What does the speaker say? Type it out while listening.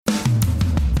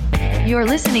You're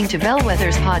listening to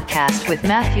Bellwether's podcast with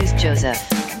Matthews Joseph.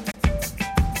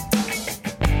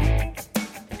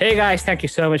 Hey guys, thank you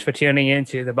so much for tuning in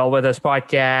to the Bellwether's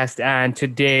podcast. And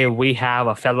today we have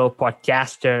a fellow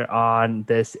podcaster on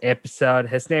this episode.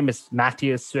 His name is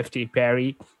Matthew Swifty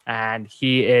Perry, and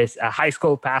he is a high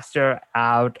school pastor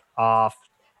out of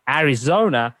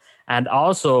Arizona. And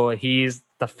also he's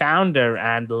the founder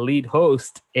and the lead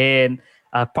host in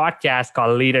a podcast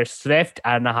called Leader Swift.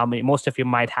 I don't know how many, most of you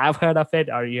might have heard of it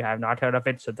or you have not heard of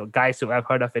it. So the guys who have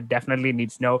heard of it definitely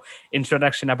needs no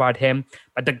introduction about him.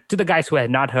 But to the guys who have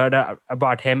not heard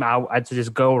about him, I'd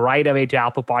just go right away to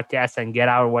Apple Podcasts and get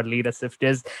out what Leader Swift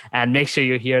is and make sure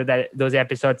you hear those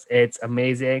episodes. It's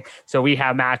amazing. So we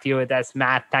have Matthew with us.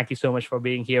 Matt, thank you so much for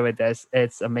being here with us.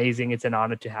 It's amazing. It's an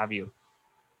honor to have you.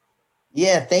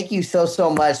 Yeah, thank you so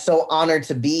much. So honored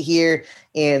to be here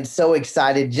and so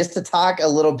excited just to talk a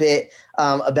little bit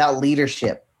about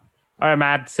leadership. All right,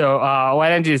 Matt. So why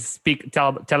don't you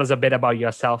tell us a bit about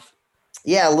yourself?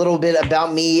 Yeah, a little bit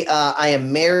about me. I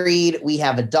am married. We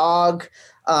have a dog,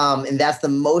 and that's the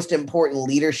most important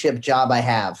leadership job I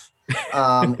have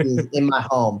is in my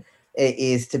home. It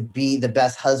is to be the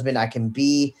best husband I can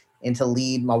be and to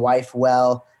lead my wife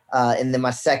well. And then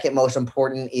my second most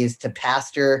important is to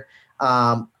pastor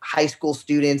high school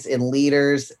students and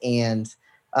leaders. And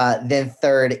then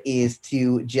third is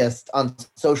to just on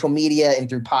social media and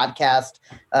through podcast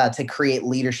to create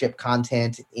leadership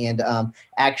content and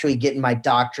actually getting my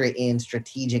doctorate in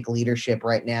strategic leadership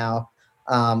right now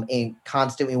and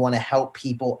constantly want to help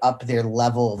people up their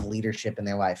level of leadership in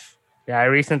their life. Yeah, I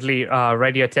recently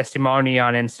read your testimony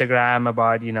on Instagram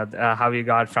about, how you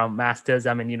got from masters.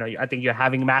 I mean, I think you're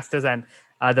having masters and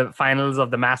the finals of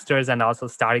the masters and also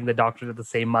starting the doctorate the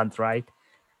same month, right?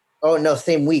 Oh no,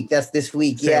 same week. That's this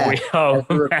week. Same week. Oh,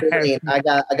 I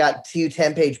got 2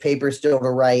 10-page papers still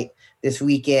to write this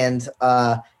weekend,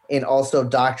 and also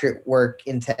doctorate work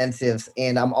intensives.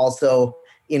 And I'm also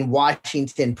in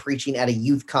Washington preaching at a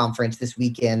youth conference this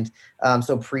weekend.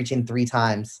 So preaching 3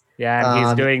 times. Yeah, and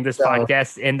he's doing this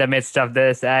podcast in the midst of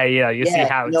this. See how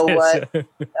you know what?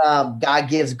 God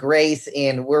gives grace,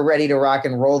 and we're ready to rock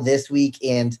and roll this week.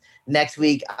 And next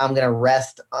week, I'm going to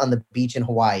rest on the beach in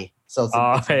Hawaii.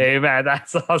 Hey, man,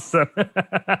 that's awesome.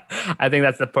 I think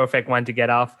that's the perfect one to get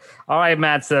off. All right,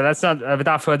 Matt. So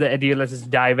without further ado, let's just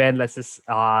dive in. Let's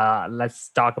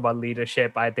talk about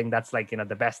leadership. I think that's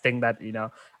the best thing that,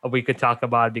 we could talk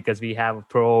about because we have a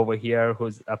pro over here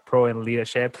who's a pro in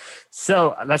leadership.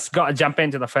 So let's jump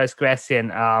into the first question.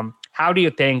 How do you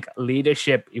think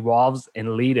leadership evolves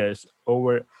in leaders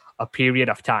over a period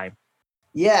of time?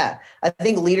 Yeah, I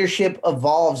think leadership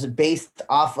evolves based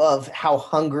off of how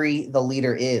hungry the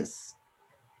leader is.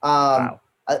 Wow.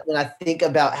 When I think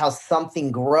about how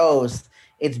something grows,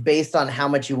 it's based on how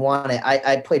much you want it.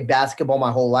 I played basketball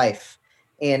my whole life.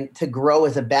 And to grow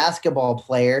as a basketball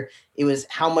player, it was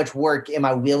how much work am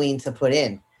I willing to put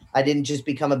in? I didn't just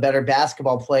become a better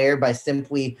basketball player by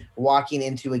simply walking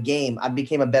into a game. I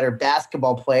became a better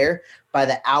basketball player by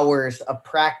the hours of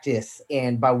practice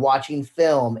and by watching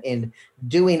film and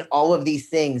doing all of these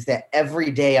things that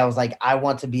every day I was like, I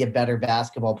want to be a better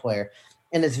basketball player.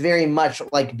 And it's very much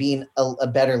like being a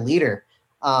better leader.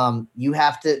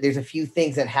 There's a few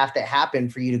things that have to happen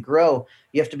for you to grow.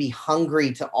 You have to be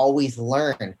hungry to always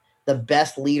learn. The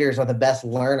best leaders are the best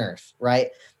learners, right?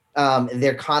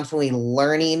 They're constantly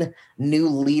learning new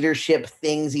leadership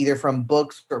things, either from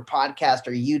books or podcasts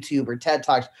or YouTube or TED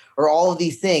Talks or all of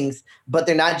these things, but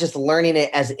they're not just learning it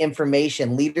as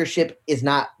information. Leadership is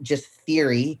not just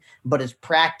theory, but it's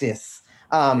practice.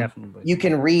 You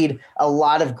can read a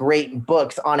lot of great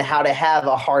books on how to have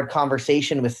a hard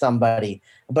conversation with somebody,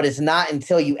 but it's not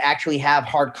until you actually have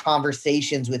hard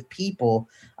conversations with people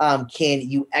can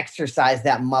you exercise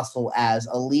that muscle as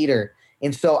a leader.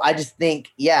 And so I just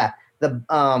think, it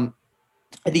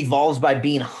evolves by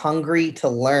being hungry to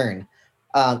learn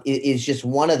is just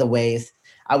one of the ways.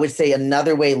 I would say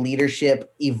another way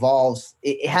leadership evolves,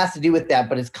 it has to do with that,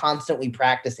 but it's constantly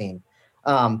practicing.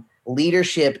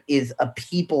 Leadership is a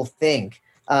people thing.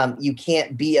 You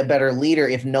can't be a better leader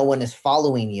if no one is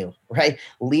following you, right?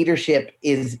 Leadership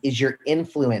is your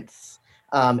influence.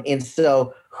 And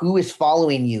so who is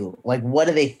following you? Like, what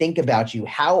do they think about you?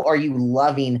 How are you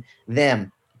loving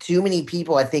them? Too many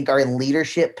people, I think, are in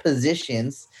leadership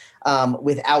positions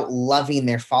without loving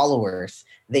their followers.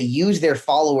 They use their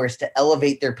followers to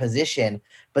elevate their position,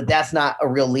 but that's not a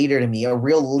real leader to me. A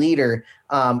real leader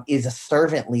is a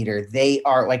servant leader. They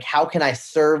are like, how can I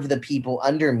serve the people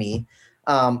under me?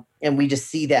 And we just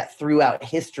see that throughout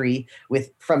history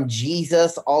from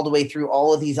Jesus all the way through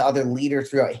all of these other leaders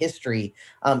throughout history.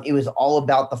 It was all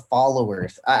about the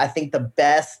followers. I think the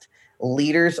best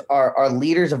leaders are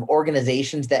leaders of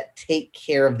organizations that take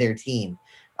care of their team.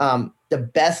 The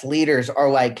best leaders are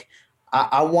like,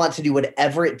 I want to do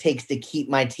whatever it takes to keep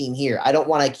my team here. I don't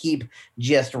want to keep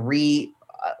just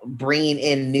bringing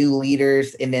in new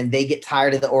leaders and then they get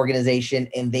tired of the organization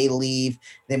and they leave.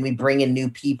 Then we bring in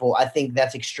new people. I think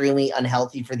that's extremely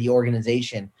unhealthy for the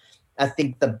organization. I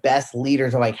think the best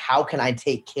leaders are like, how can I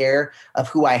take care of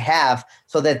who I have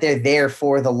so that they're there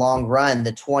for the long run,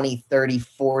 the 20, 30,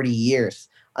 40 years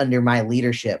under my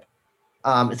leadership.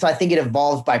 So I think it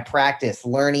evolves by practice,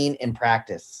 learning and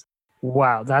practice.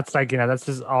 Wow, that's that's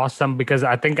just awesome, because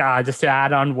I think just to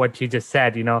add on what you just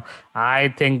said, I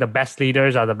think the best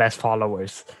leaders are the best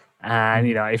followers. And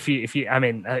if you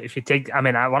take,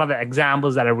 one of the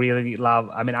examples that I really love,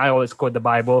 I always quote the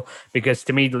Bible, because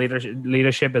to me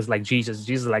leadership is like Jesus.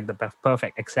 Jesus is like the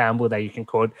perfect example that you can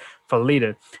quote for a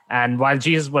leader. And while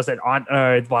Jesus was on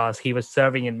earth, while he was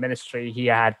serving in ministry, he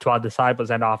had 12 disciples,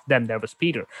 and of them there was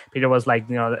Peter. Peter was like,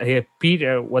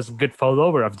 Peter was a good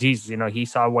follower of Jesus. He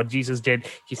saw what Jesus did,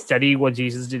 he studied what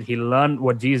Jesus did, he learned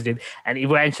what Jesus did, and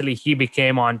eventually he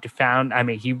became went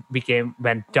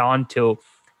on to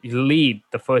lead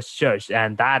the first church.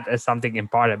 And that is something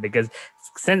important, because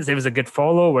since he was a good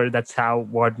follower, that's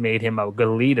what made him a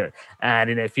good leader. And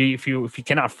if you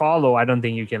cannot follow, I don't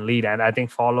think you can lead. And I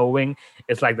think following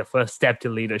is like the first step to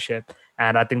leadership.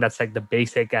 And I think that's like the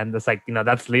basic, and that's like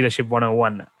that's leadership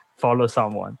 101. Follow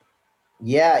someone.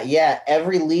 Yeah,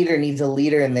 every leader needs a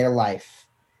leader in their life,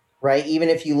 right? Even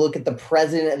if you look at the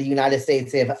president of the United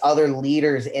States, they have other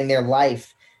leaders in their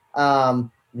life.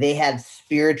 They had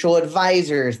spiritual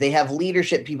advisors. They have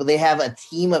leadership people. They have a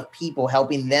team of people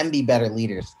helping them be better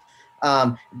leaders.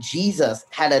 Jesus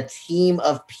had a team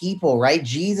of people, right?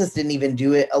 Jesus didn't even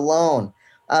do it alone.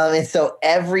 And so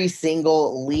every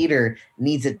single leader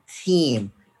needs a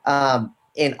team.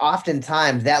 And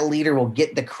oftentimes that leader will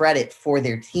get the credit for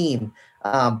their team.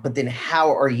 But then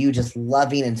how are you just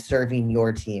loving and serving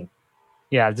your team?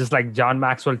 Yeah, just like John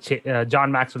Maxwell says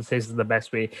it the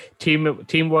best way: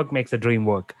 teamwork makes the dream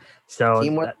work. So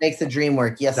teamwork makes the dream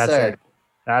work. Yes, sir. It.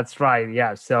 That's right.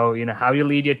 Yeah. So how you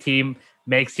lead your team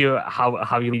makes you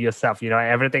how you lead yourself.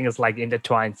 Everything is like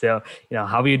intertwined. So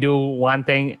how you do one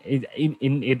thing,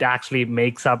 it actually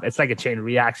makes up. It's like a chain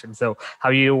reaction. So how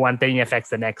you do one thing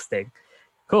affects the next thing.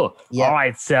 Cool. Yep. All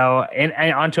right. So,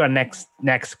 and on to our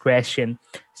next question.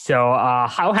 So,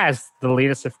 how has the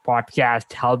Leadership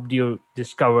podcast helped you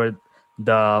discover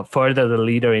the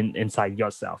leader inside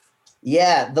yourself?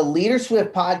 Yeah, the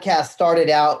Leadership podcast started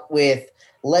out with,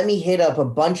 let me hit up a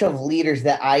bunch of leaders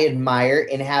that I admire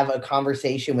and have a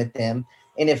conversation with them.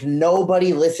 And if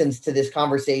nobody listens to this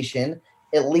conversation,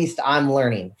 at least I'm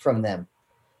learning from them.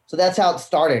 So that's how it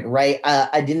started, right?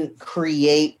 I didn't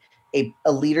create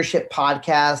a leadership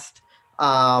podcast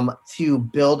to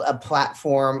build a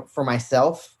platform for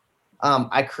myself.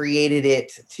 I created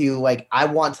it to I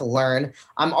want to learn.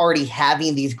 I'm already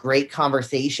having these great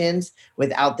conversations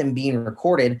without them being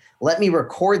recorded. Let me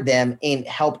record them and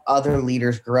help other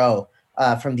leaders grow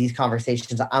from these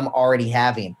conversations I'm already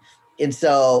having. And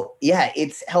so, yeah,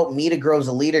 it's helped me to grow as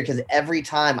a leader, because every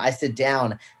time I sit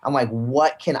down, I'm like,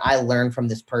 what can I learn from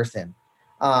this person?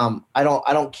 I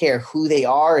don't care who they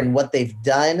are and what they've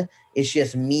done. It's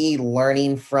just me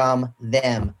learning from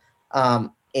them.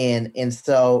 And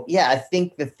so, yeah, I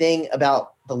think the thing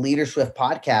about the Leadership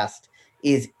podcast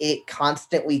is it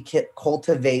constantly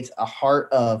cultivates a heart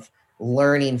of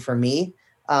learning for me.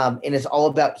 And it's all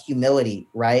about humility,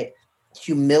 right?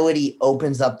 Humility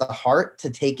opens up the heart to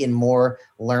take in more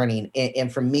learning.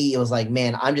 And for me, it was like,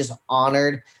 man, I'm just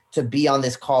honored to be on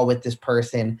this call with this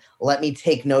person. Let me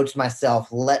take notes myself.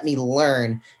 Let me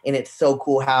learn. And it's so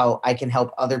cool how I can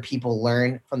help other people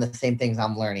learn from the same things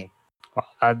I'm learning.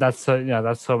 That's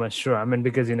so much true.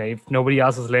 Because if nobody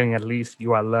else is learning, at least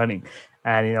you are learning.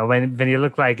 And when you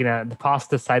look like the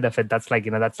positive side of it, that's like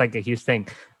that's like a huge thing.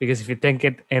 Because if you think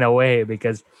it in a way,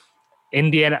 because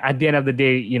at the end of the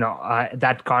day,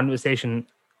 that conversation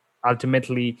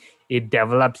ultimately it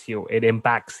develops you, it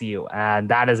impacts you, and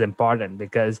that is important.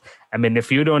 Because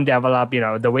if you don't develop,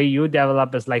 the way you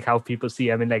develop is like how people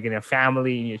see. Like in your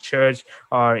family, in your church,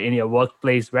 or in your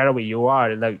workplace, wherever you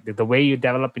are, like the way you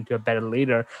develop into a better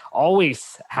leader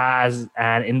always has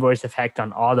an inverse effect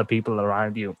on all the people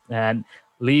around you. And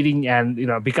leading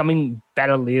and becoming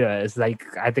better leader is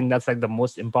I think that's the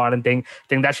most important thing. I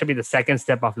think that should be the second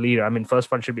step of leader. First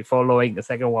one should be following. The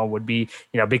second one would be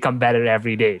become better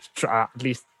every day. At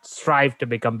least strive to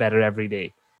become better every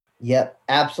day. Yep,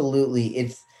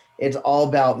 absolutely. It's all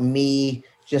about me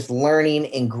just learning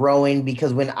and growing,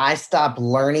 because when I stop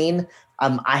learning,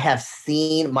 I have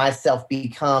seen myself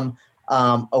become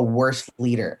a worse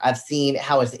leader. I've seen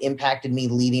how it's impacted me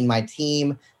leading my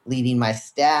team, leading my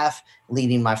staff,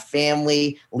 leading my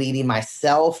family, leading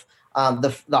myself.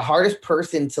 The hardest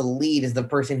person to lead is the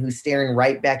person who's staring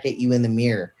right back at you in the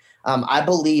mirror. I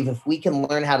believe if we can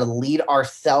learn how to lead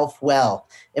ourselves well,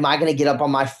 am I going to get up on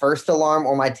my first alarm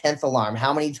or my 10th alarm?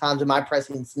 How many times am I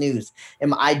pressing snooze?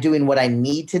 Am I doing what I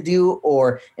need to do,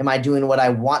 or am I doing what I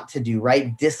want to do,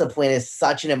 right? Discipline is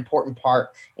such an important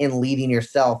part in leading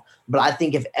yourself. But I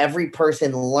think if every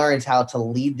person learns how to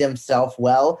lead themselves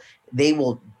well, they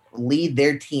will lead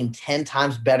their team 10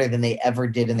 times better than they ever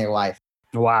did in their life.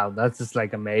 Wow, that's just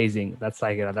like amazing. That's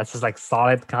like, that's just like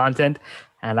solid content.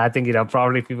 And I think,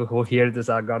 probably people who hear this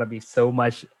are gonna be so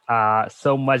much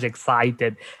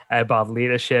excited about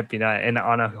leadership, and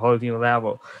on a whole new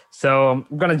level. So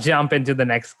I'm gonna jump into the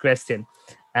next question.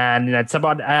 And it's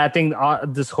about, I think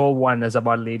this whole one is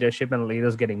about leadership and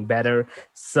leaders getting better.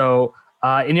 So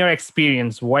in your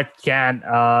experience, what can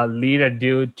a leader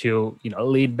do to,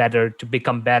 lead better, to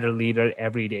become better leader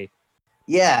every day?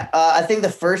 Yeah, I think the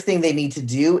first thing they need to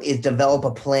do is develop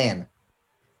a plan,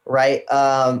 right?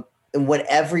 And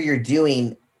whatever you're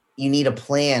doing, you need a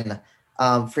plan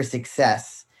for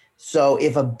success. So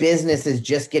if a business is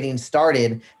just getting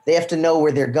started, they have to know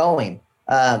where they're going.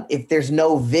 If there's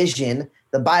no vision,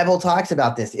 the Bible talks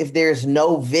about this. If there's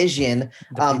no vision,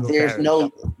 there's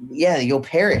Perish. you'll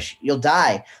perish, you'll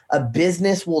die. A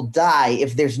business will die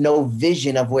if there's no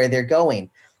vision of where they're going.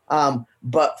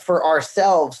 But for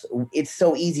ourselves, it's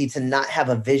so easy to not have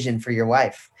a vision for your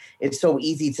life. It's so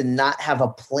easy to not have a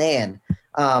plan.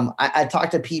 I talk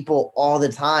to people all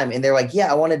the time and they're like, yeah,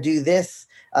 I want to do this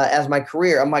as my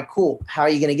career. I'm like, cool. How are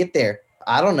you going to get there?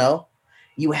 I don't know.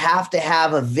 You have to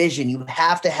have a vision. You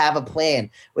have to have a plan.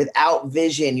 Without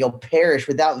vision, you'll perish.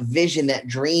 Without vision, that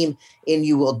dream in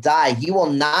you will die. You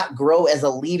will not grow as a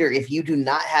leader if you do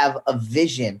not have a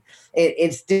vision.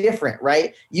 It's different,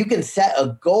 right? You can set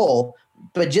a goal,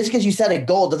 but just because you set a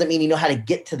goal doesn't mean you know how to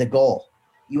get to the goal.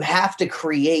 You have to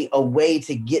create a way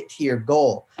to get to your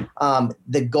goal.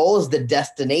 The goal is the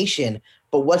destination,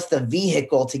 but what's the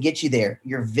vehicle to get you there?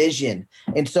 Your vision.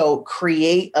 And so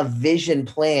create a vision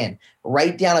plan,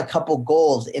 write down a couple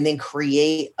goals, and then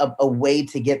create a way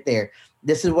to get there.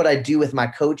 This is what I do with my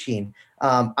coaching.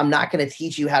 I'm not going to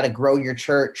teach you how to grow your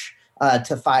church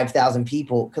to 5,000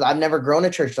 people, because I've never grown a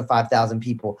church to 5,000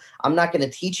 people. I'm not going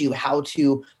to teach you how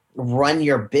to run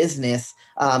your business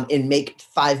and make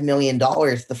 $5 million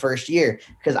the first year,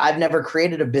 because I've never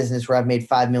created a business where I've made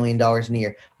 $5 million in a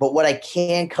year. But what I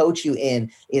can coach you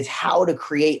in is how to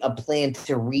create a plan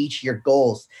to reach your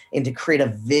goals and to create a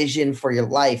vision for your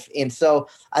life. And so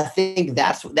I think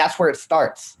that's where it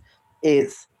starts,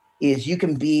 is you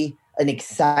can be an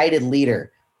excited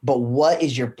leader, but what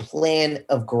is your plan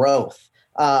of growth?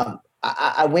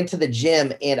 I went to the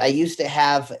gym and I used to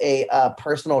have a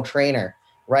personal trainer,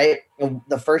 right? And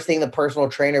the first thing the personal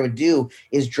trainer would do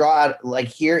is draw out, like,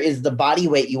 here is the body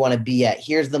weight you want to be at.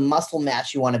 Here's the muscle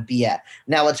mass you want to be at.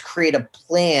 Now let's create a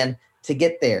plan to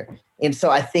get there. And so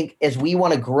I think as we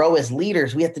want to grow as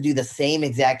leaders, we have to do the same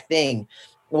exact thing.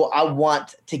 Well, I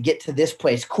want to get to this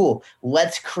place. Cool.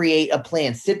 Let's create a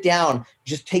plan. Sit down,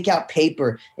 just take out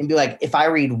paper and be like, if I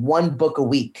read one book a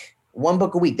week,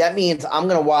 that means I'm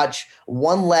going to watch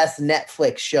one less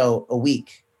Netflix show a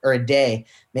week or a day,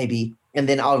 maybe. And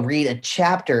then I'll read a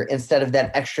chapter instead of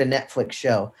that extra Netflix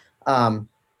show.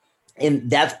 And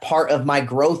that's part of my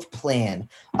growth plan,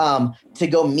 to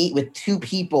go meet with 2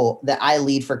 people that I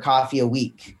lead for coffee a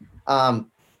week. I'm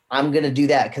going to do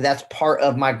that because that's part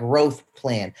of my growth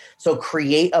plan. So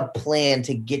create a plan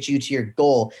to get you to your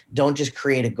goal. Don't just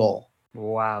create a goal.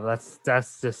 Wow, that's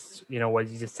just, what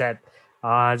you just said.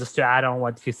 Just to add on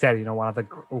what you said, one of the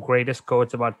greatest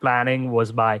quotes about planning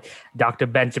was by Dr.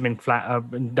 Benjamin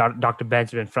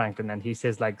Franklin, and he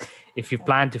says, like, if you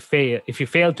fail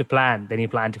to plan, then you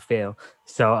plan to fail.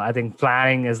 So I think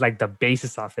planning is like the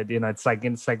basis of it. It's like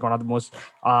one of the most,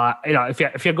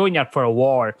 if you're going out for a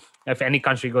war, if any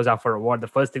country goes out for a war, the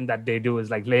first thing that they do is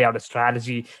like lay out a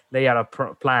strategy, lay out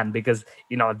a plan, because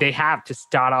they have to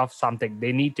start off something.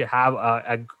 They need to have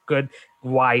a good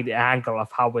wide angle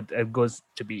of how it goes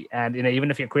to be. And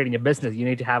even if you're creating a business, you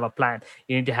need to have a plan.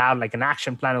 You need to have like an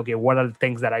action plan. Okay, what are the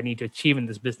things that I need to achieve in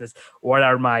this business? What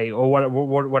are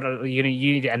you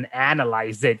need to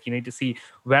analyze it. You need to see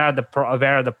where are the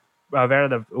where are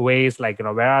the ways, like,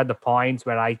 where are the points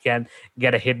where I can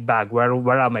get a hit back? Where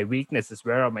are my weaknesses?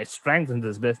 Where are my strengths in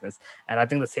this business? And I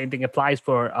think the same thing applies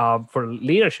for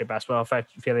leadership as well.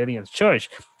 If you're leading in church,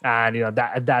 and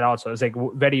that also is like,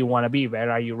 where do you want to be?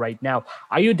 Where are you right now?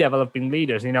 Are you developing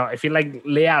leaders? If you like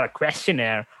lay out a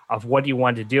questionnaire of what you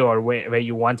want to do or where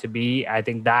you want to be, I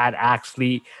think that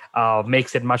actually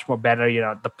makes it much more better.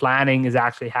 The planning is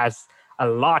actually has a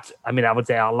lot. I mean, I would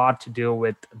say a lot to do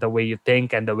with the way you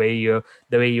think and the way you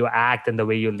act and the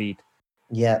way you lead.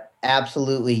 Yeah,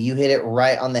 absolutely. You hit it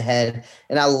right on the head.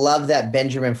 And I love that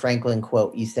Benjamin Franklin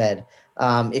quote you said.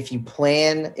 If you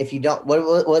plan, if you don't,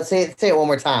 what say it one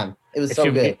more time. It was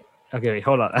so good. Okay, wait,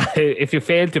 hold on. If you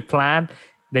fail to plan,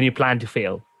 then you plan to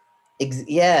fail.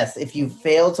 Yes, if you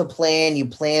fail to plan, you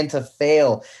plan to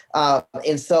fail.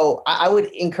 And so I would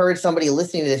encourage somebody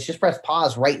listening to this, just press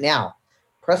pause right now.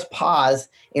 Press pause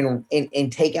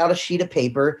and take out a sheet of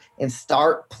paper and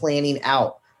start planning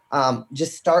out.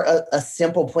 Just start a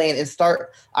simple plan and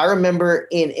start. I remember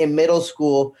in middle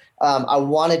school, I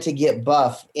wanted to get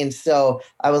buff. And so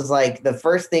I was like, the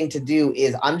first thing to do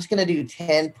is I'm just going to do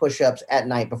 10 push-ups at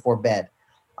night before bed.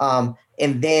 And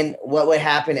then what would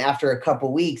happen after a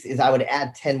couple weeks is I would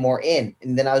add 10 more in.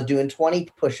 And then I was doing 20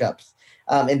 push-ups.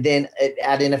 And then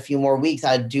add in a few more weeks,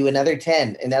 I'd do another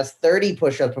 10. And that's 30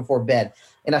 push-ups before bed.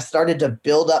 And I started to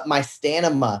build up my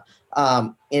stamina.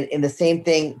 In the same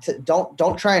thing,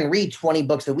 don't try and read 20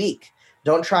 books a week.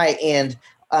 Don't try and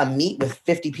meet with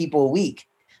 50 people a week.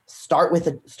 Start with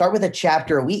a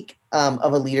chapter a week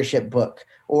of a leadership book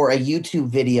or a YouTube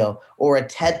video or a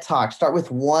TED Talk. Start with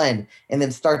one and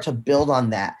then start to build on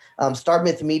that. Start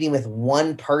with meeting with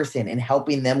one person and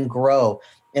helping them grow,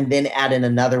 and then add in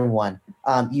another one.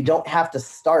 You don't have to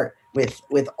start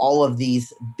with all of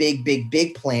these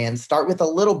big plans. Start with a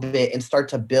little bit and start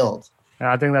to build. And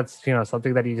I think that's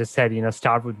something that you just said.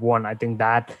 Start with one. I think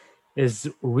that is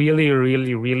really,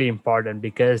 really, really important,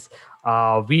 because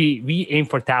we aim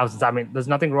for thousands. I mean, there's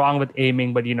nothing wrong with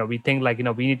aiming, but we think like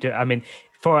we need to. I mean,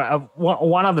 for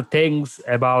one of the things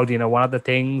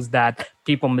that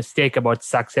people mistake about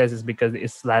success is because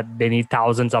it's that they need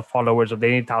thousands of followers, or they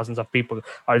need thousands of people,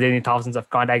 or they need thousands of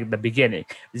contacts at the beginning.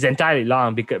 It's entirely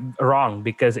wrong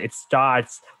because it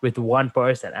starts with one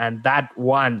person, and that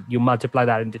one, you multiply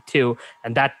that into two,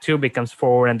 and that two becomes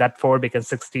four, and that four becomes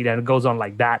 16, and it goes on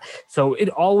like that. So it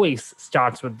always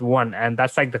starts with one, and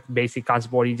that's like the basic concept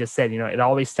of what you just said. It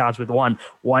always starts with one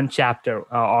chapter,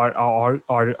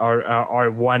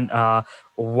 or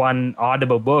one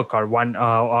audible book, or one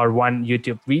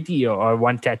YouTube video, or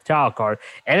one TED Talk, or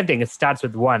anything. It starts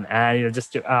with one. And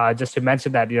just to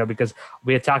mention that, because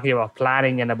we're talking about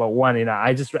planning and about one.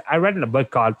 I read in a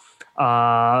book called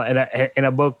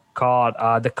The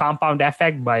Compound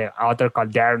Effect by an author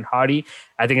called Darren Hardy.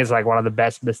 I think it's like one of the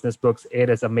best business books. It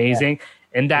is amazing.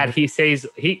 Yeah. In that he says,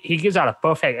 he gives out a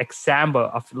perfect example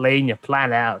of laying your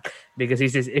plan out, because he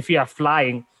says, if you are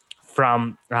flying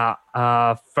from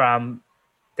Los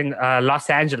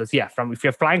Angeles, if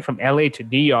you're flying from LA to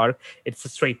New York, it's a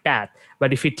straight path.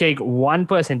 But if you take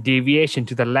 1% deviation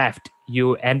to the left,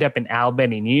 you end up in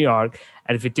Albany, New York.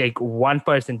 And if you take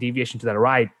 1% deviation to the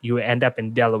right, you end up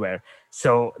in Delaware.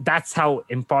 So that's how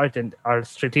important or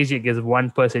strategic is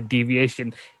 1%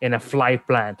 deviation in a flight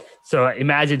plan. So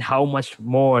imagine how much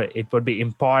more it would be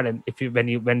important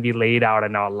when we lay it out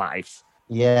in our lives.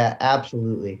 Yeah,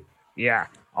 absolutely. Yeah.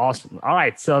 Awesome. All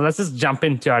right. So let's just jump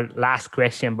into our last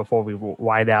question before we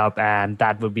wind up. And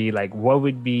that would be like, what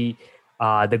would be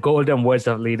the golden words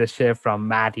of leadership from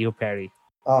Matthew Perry?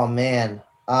 Oh, man.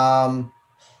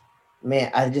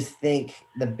 I just think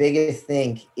the biggest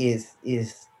thing is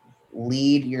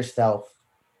lead yourself.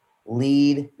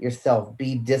 Lead yourself.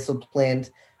 Be disciplined.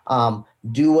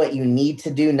 Do what you need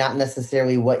to do, not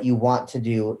necessarily what you want to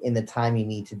do in the time you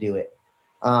need to do it.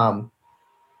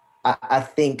 I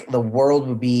think the world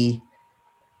would be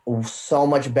so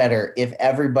much better if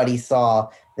everybody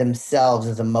saw themselves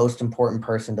as the most important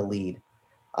person to lead.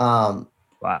 Wow.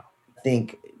 I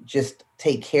think just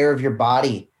take care of your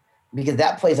body, because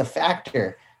that plays a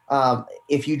factor.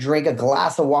 If you drink a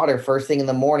glass of water first thing in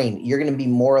the morning, you're going to be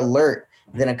more alert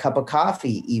than a cup of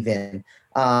coffee even,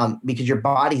 because your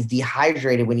body's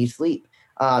dehydrated when you sleep.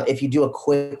 If you do a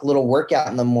quick little workout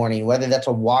in the morning, whether that's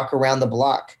a walk around the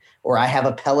block, or I have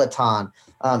a Peloton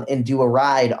and do a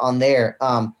ride on there,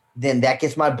 then that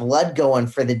gets my blood going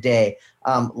for the day.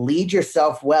 Lead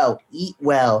yourself well, eat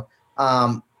well,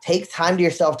 take time to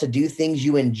yourself to do things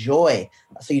you enjoy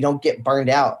so you don't get burned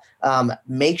out.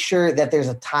 Make sure that there's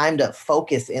a time to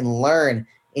focus and learn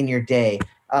in your day.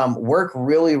 Work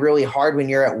really, really hard when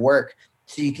you're at work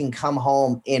so you can come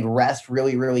home and rest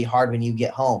really, really hard when you get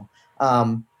home.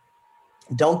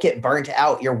 Don't get burnt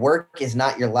out. Your work is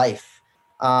not your life.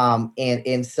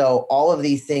 And so all of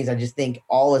these things, I just think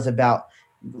all is about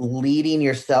leading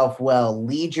yourself well.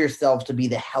 Lead yourself to be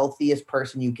the healthiest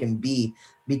person you can be,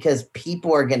 because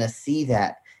people are going to see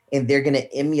that and they're going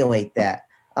to emulate that.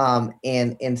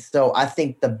 And so I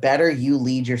think the better you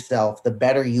lead yourself, the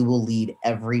better you will lead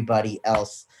everybody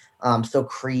else. So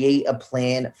create a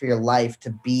plan for your life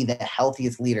to be the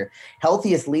healthiest leader.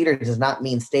 Healthiest leader does not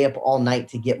mean stay up all night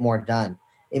to get more done.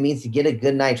 It means to get a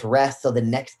good night's rest so the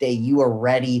next day you are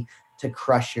ready to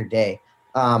crush your day.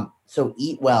 So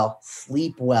eat well,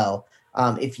 sleep well.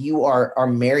 If you are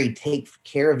married, take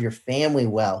care of your family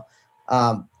well.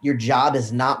 Your job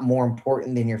is not more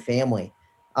important than your family.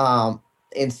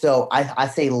 And so I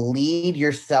say lead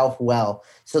yourself well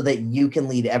so that you can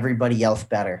lead everybody else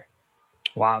better.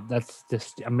 Wow, that's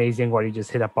just amazing what you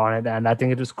just hit upon it. And I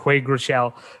think it was Craig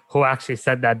Groeschel who actually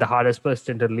said that the hardest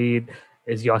person to lead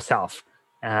is yourself.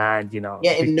 And,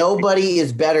 Yeah, and nobody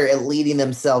is better at leading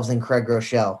themselves than Craig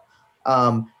Groeschel.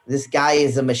 This guy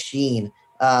is a machine,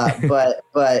 but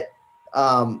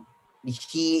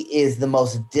he is the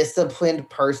most disciplined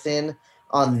person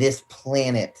on this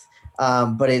planet.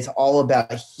 But it's all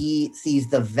about he sees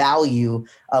the value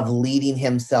of leading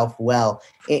himself well.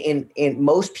 And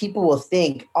most people will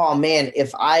think, oh man,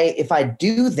 if I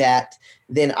do that,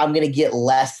 then I'm going to get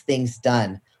less things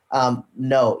done.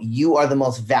 No, you are the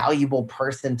most valuable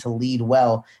person to lead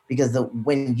well, because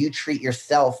when you treat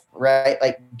yourself right,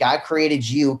 like God created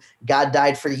you, God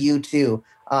died for you too.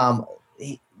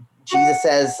 Jesus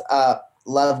says,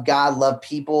 love God, love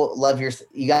people,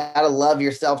 you got to love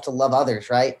yourself to love others,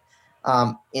 right?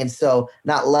 And so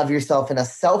not love yourself in a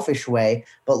selfish way,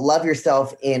 but love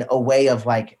yourself in a way of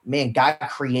like, man, God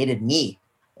created me.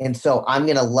 And so I'm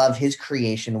going to love his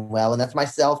creation well. And that's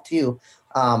myself too.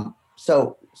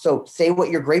 So say what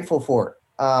you're grateful for.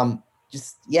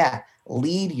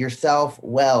 Lead yourself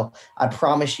well. I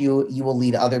promise you will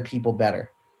lead other people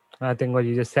better. I think what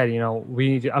you just said, we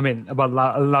need to, about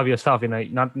love yourself,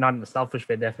 not in a selfish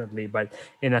way, definitely, but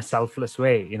in a selfless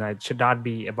way. It should not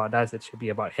be about us. It should be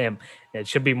about him. It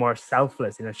should be more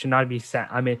selfless. It should not be,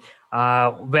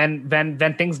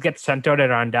 when things get centered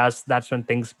around us, that's when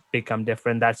things become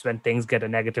different. That's when things get a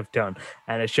negative turn.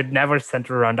 And it should never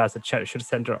center around us. It should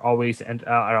center always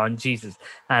around Jesus.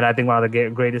 And I think one of the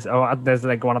greatest, there's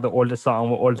like one of the oldest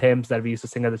old hymns that we used to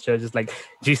sing at the church is like,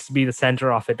 Jesus be the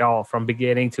center of it all, from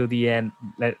beginning to the end.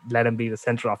 Let him be the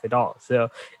center of it all. So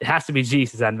it has to be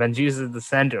Jesus. And when Jesus is the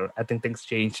center, I think things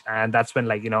change. And that's when,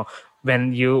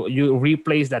 when you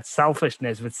replace that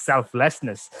selfishness with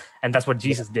selflessness, and that's what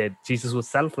Jesus did. Jesus was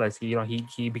selfless.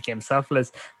 He became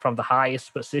selfless from the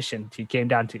highest position. He came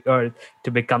down to earth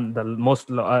to become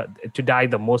to die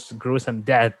the most gruesome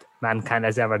death mankind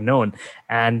has ever known.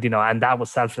 And and that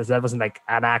was selfless. That wasn't like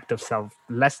an act of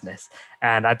selflessness.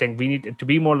 And I think we need to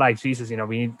be more like Jesus.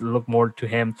 We need to look more to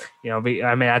him.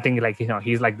 I think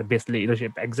he's like the best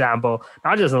leadership example,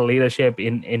 not just in leadership,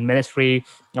 in ministry,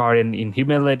 or in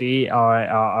humility,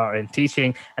 or in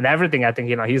teaching and everything. I think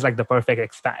he's like the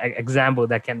perfect example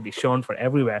that can be shown for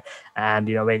everywhere. And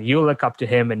when you look up to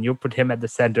him and you put him at the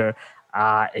center,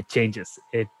 it changes.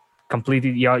 It completely,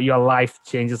 your life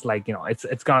changes.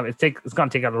 It's gonna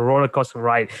take a roller coaster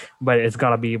ride, but it's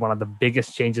gonna be one of the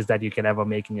biggest changes that you can ever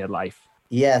make in your life.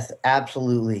 Yes,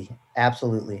 absolutely.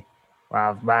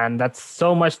 Wow, man, that's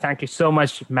so much. Thank you so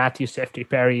much, Matthew Swiftey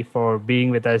Perry, for being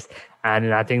with us.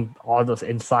 And I think all those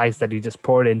insights that you just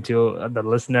poured into the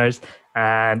listeners,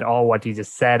 and all what you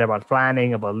just said about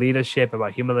planning, about leadership,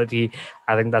 about humility,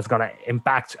 I think that's going to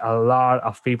impact a lot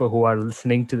of people who are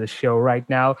listening to the show right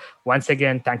now. Once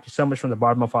again, thank you so much from the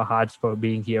bottom of our hearts for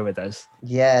being here with us.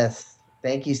 Yes,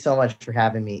 thank you so much for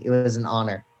having me. It was an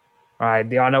honor. All right,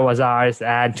 the honor was ours.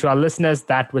 And to our listeners,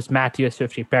 that was Matthew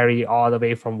Swiftey Perry, all the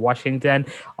way from Washington,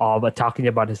 but talking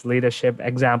about his leadership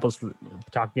examples,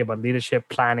 talking about leadership,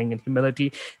 planning, and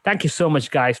humility. Thank you so much,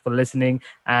 guys, for listening.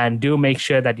 And do make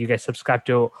sure that you guys subscribe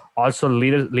to also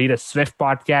Leader Swift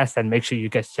podcast, and make sure you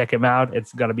guys check him out.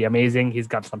 It's going to be amazing. He's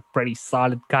got some pretty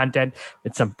solid content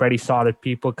with some pretty solid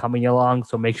people coming along.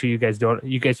 So make sure you guys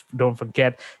don't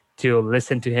forget to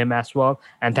listen to him as well.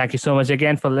 And thank you so much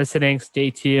again for listening.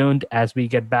 Stay tuned as we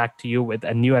get back to you with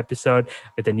a new episode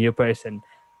with a new person.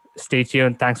 Stay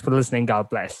tuned. Thanks for listening. God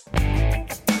bless.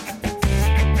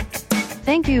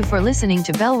 Thank you for listening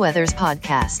to Bellwether's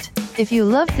podcast. If you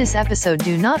loved this episode,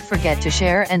 do not forget to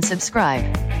share and subscribe.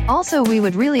 Also, we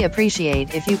would really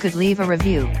appreciate if you could leave a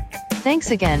review. Thanks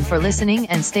again for listening,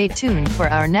 and stay tuned for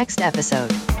our next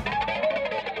episode.